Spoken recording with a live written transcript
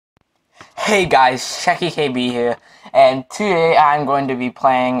Hey guys, Shecky KB here, and today I'm going to be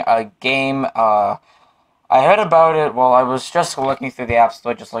playing a game. I heard about it while I was just looking through the App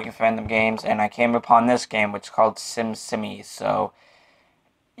Store, just looking for random games, and I came upon this game, which is called Simsimi. So,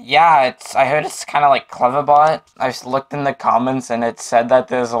 yeah, I heard it's kind of like Cleverbot. I just looked in the comments, and it said that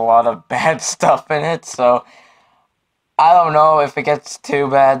there's a lot of bad stuff in it, so I don't know if it gets too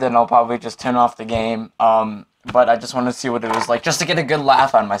bad, then I'll probably just turn off the game. But I just want to see what it was like, just to get a good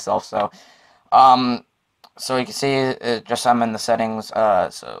laugh on myself, so. Um, so you can see just I'm in the settings,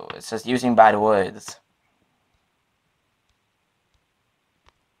 so it says using bad words.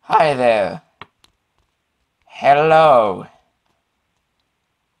 Hi there. Hello.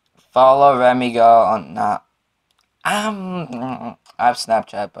 Follow Remigo on, I have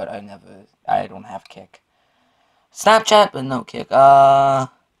Snapchat, but I don't have Kick. Snapchat, but no Kick. No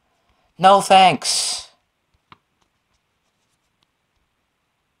thanks.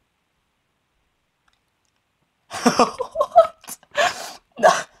 What?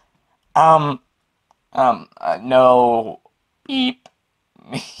 No. Beep.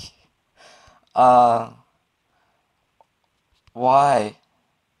 Me. Why?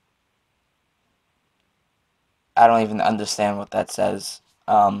 I don't even understand what that says.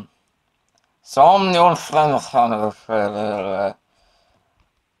 Some new friend.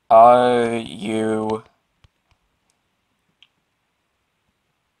 Are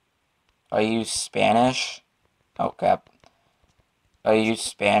you Spanish? Oh crap. Are you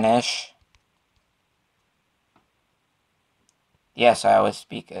Spanish? Yes, I always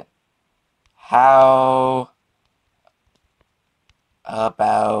speak it. How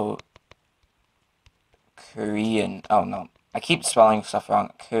about Korean? Oh no, I keep spelling stuff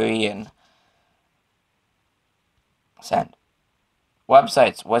wrong. Korean. Send.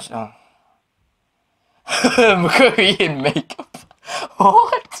 Websites. What's Korean makeup?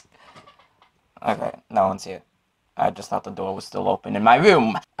 What? Okay, no one's here. I just thought the door was still open in my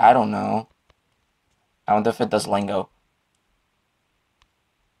room. I don't know. I wonder if it does lingo.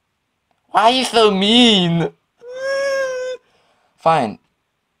 Why are you so mean? Fine.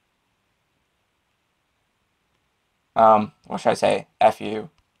 What should I say? F you.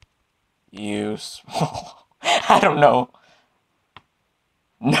 You small. I don't know.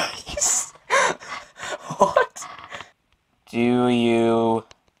 Nice. What? Do you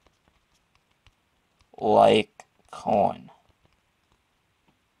like corn?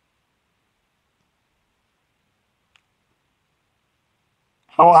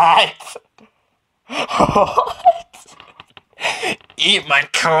 What? What? Eat my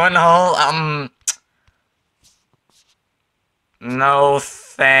cornhole? No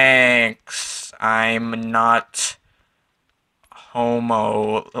thanks. I'm not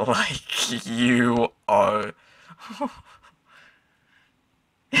homo like you are.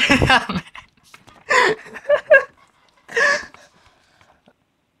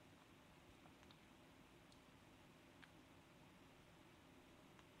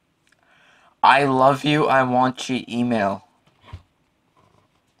 I love you, I want you email.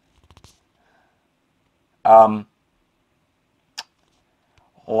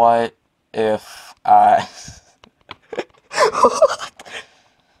 What if I...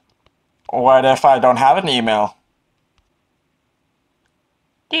 What if I don't have an email?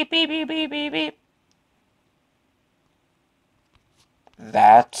 Beep, beep, beep, beep, beep, beep.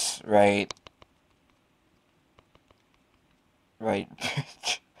 That's right. Right,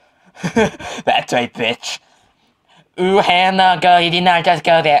 bitch. That's right, bitch. Ooh, Hannah, girl, you did not just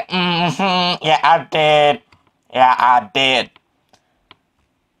go there. Yeah, I did. Yeah, I did.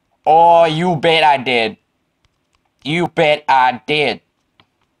 Oh, you bet I did. You bet I did.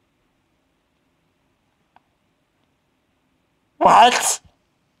 What?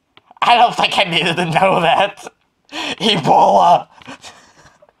 I don't think I needed to know that. Ebola.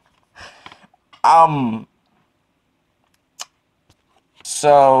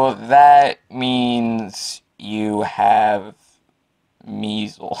 So that means you have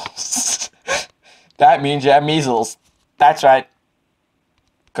measles. That means you have measles. That's right.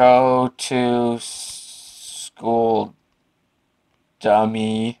 Go to school,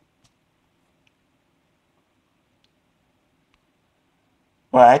 dummy.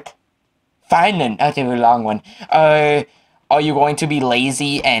 What? Fine then, I'll do a long one. Are you going to be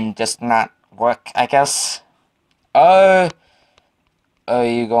lazy and just not work, I guess? Are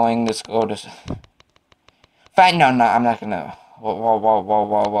you going to school to... Fine, no, I'm not gonna...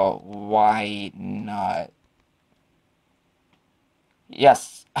 Whoa, why not?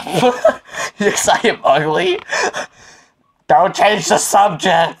 Yes. Yes, I am ugly. Don't change the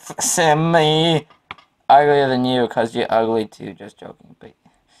subject, Simmy. Uglier than you, because you're ugly too, just joking, but...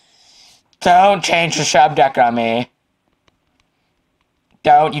 Don't change the subject on me.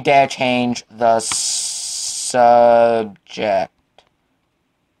 Don't you dare change the subject.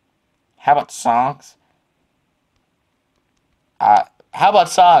 How about songs? How about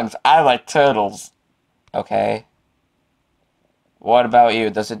songs? I like turtles. Okay. What about you?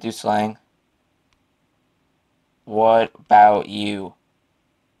 Does it do slang? What about you?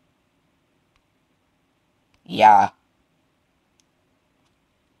 Yeah.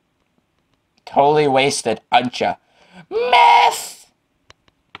 Totally wasted, aren't ya? Meth!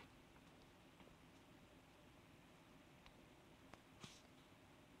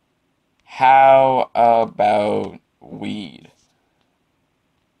 How about weed?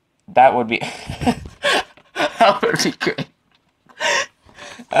 That would be... that would be great.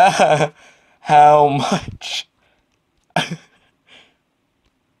 How much?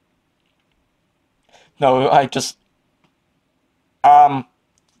 No, I just...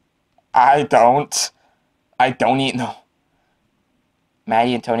 I don't. I don't eat, no.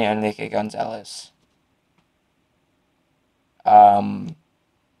 Maddie, Antonio, Enrique Gonzalez.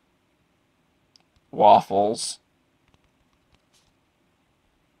 Waffles.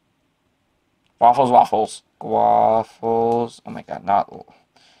 Waffles, waffles. Waffles. Oh my god, not...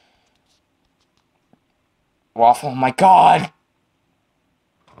 Waffle, oh my god!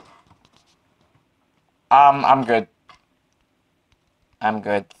 I'm good. I'm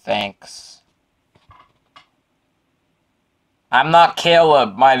good, thanks. I'm not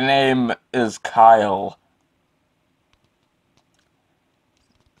Caleb, my name is Kyle.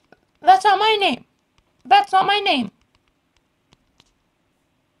 That's not my name. That's not my name.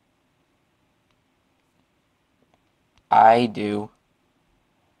 I do.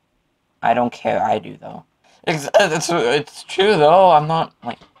 I don't care, I do, though. It's true, though, I'm not,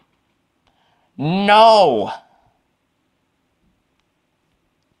 like... No!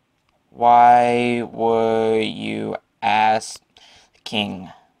 Why were you asking?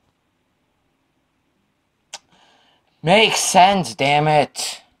 Makes sense, damn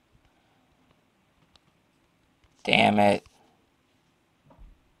it. Damn it.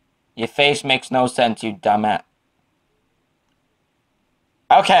 Your face makes no sense, you dumbass.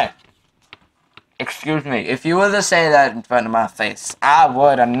 Okay. Excuse me. If you were to say that in front of my face, I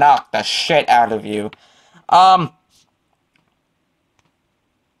would have knocked the shit out of you.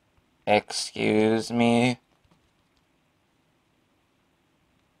 Excuse me.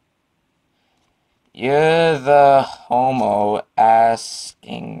 You're the homo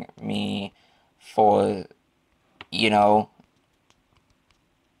asking me for, you know,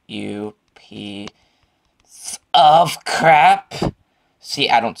 you piece of crap. See,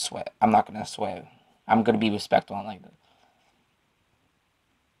 I don't swear. I'm not gonna swear. I'm gonna be respectful and like that.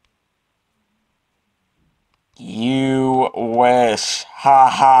 You wish. Ha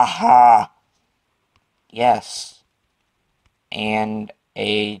ha ha. Yes. And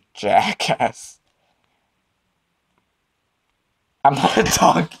a jackass. I'm not a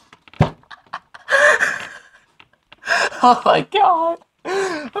donkey. Oh my god.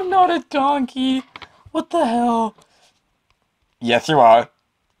 I'm not a donkey. What the hell? Yes, you are.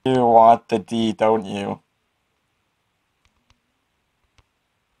 You want the D, don't you?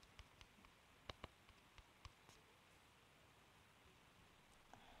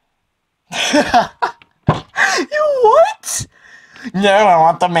 You what? No, I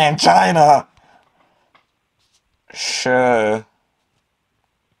want the mangina. Sure.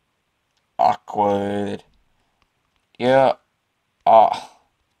 Awkward. Yeah. Oh.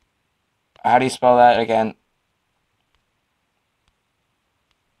 How do you spell that again?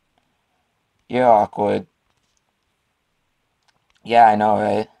 You're awkward. Yeah, I know,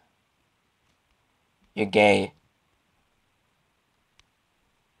 right? You're gay.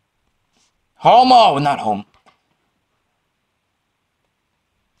 Homo! Not home.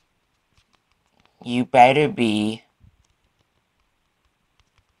 You better be.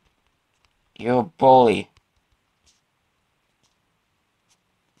 You're a bully.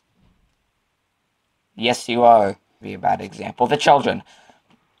 Yes, you are. Be a bad example. The children.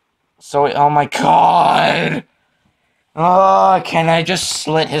 So, oh my god! Oh, can I just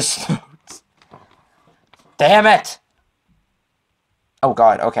slit his throat? Damn it! Oh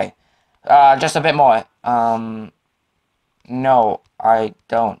god, okay. Just a bit more. No, I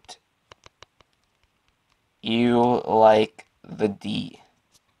don't. You like the D.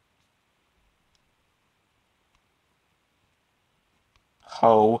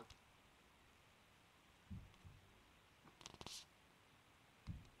 Ho.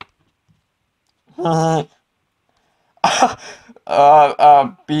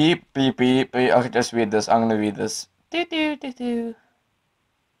 Beep, beep, beep, beep. Okay, just read this. I'm gonna read this. Do, do, do, do.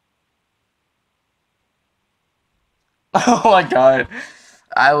 Oh my god.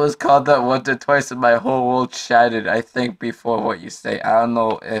 I was called that once or twice and my whole world shattered, I think, before what you say. I don't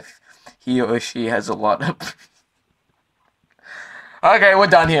know if he or she has a lot of... Okay, we're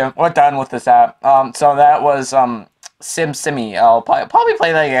done here. We're done with this app. So that was, Simsimi. I'll probably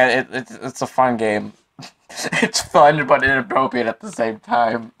play that again. It's a fun game. It's fun, but inappropriate at the same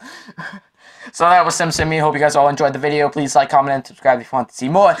time. So that was Simsimi. Hope you guys all enjoyed the video. Please like, comment, and subscribe if you want to see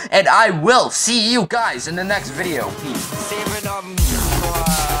more. And I will see you guys in the next video. Peace.